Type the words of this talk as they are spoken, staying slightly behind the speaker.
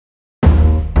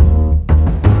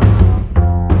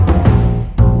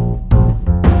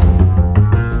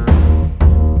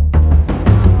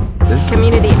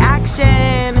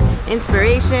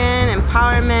inspiration,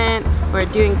 empowerment. We're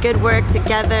doing good work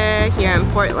together here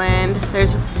in Portland.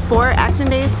 There's 4 action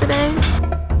days today.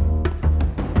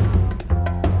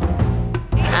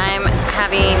 I'm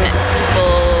having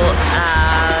people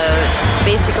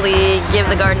basically give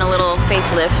the garden a little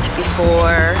facelift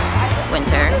before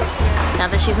winter, now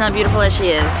that she's not beautiful as she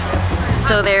is.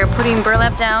 So they're putting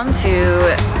burlap down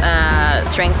to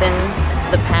strengthen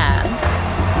the pads.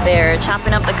 They're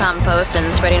chopping up the compost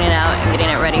and spreading it out and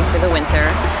getting it ready for the winter.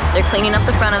 They're cleaning up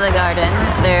the front of the garden.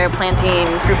 They're planting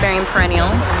fruit-bearing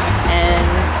perennials and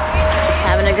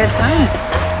having a good time.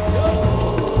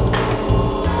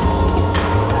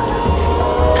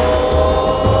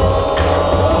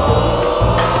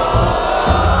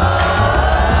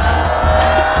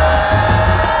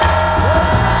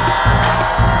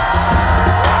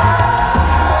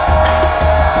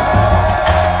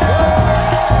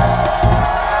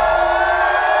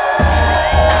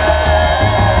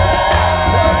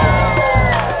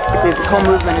 This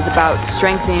whole movement is about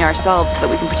strengthening ourselves so that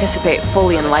we can participate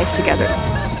fully in life together.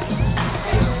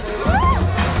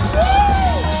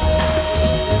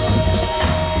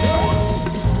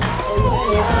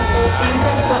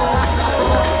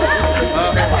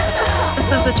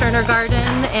 This is the Turner Garden,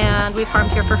 and we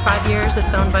farmed here for 5 years.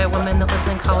 It's owned by a woman that lives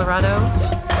in Colorado.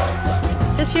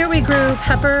 This year we grew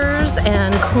peppers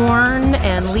and corn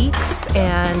and leeks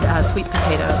and sweet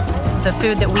potatoes. The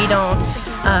food that we don't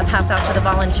pass out to the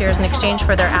volunteers in exchange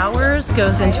for their hours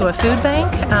goes into a food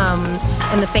bank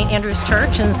in the St. Andrew's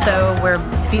Church, and so we're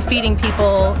feeding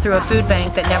people through a food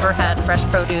bank that never had fresh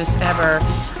produce ever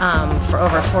for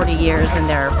over 40 years in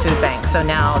their food bank. So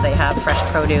now they have fresh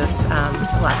produce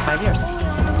the last 5 years.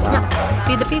 Wow. Yeah,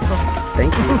 feed the people.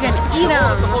 Thank you. We're gonna eat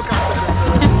them.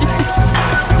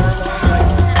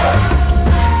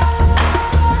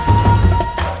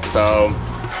 So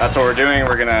that's what we're doing.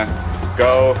 We're gonna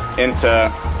go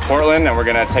into Portland and we're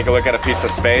gonna take a look at a piece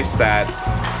of space that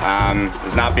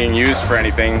is not being used for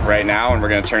anything right now, and we're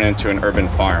gonna turn it into an urban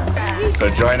farm. So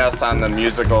join us on the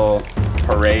musical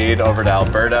parade over to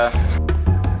Alberta.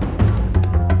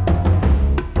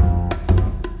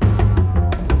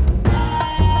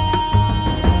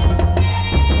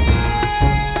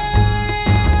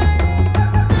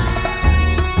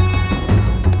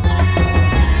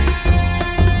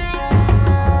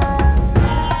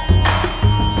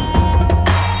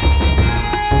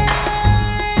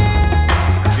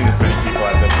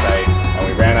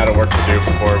 Work to do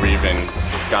before we even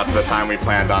got to the time we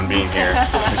planned on being here.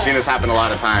 We've seen this happen a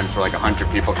lot of times where like 100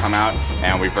 people come out,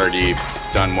 and we've already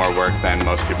done more work than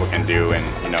most people can do in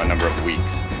a number of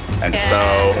weeks. And so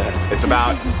it's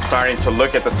about starting to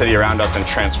look at the city around us and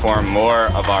transform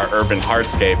more of our urban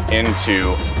hardscape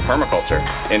into permaculture,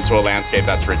 into a landscape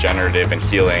that's regenerative and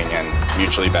healing and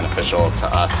mutually beneficial to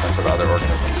us and to the other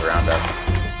organisms around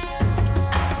us.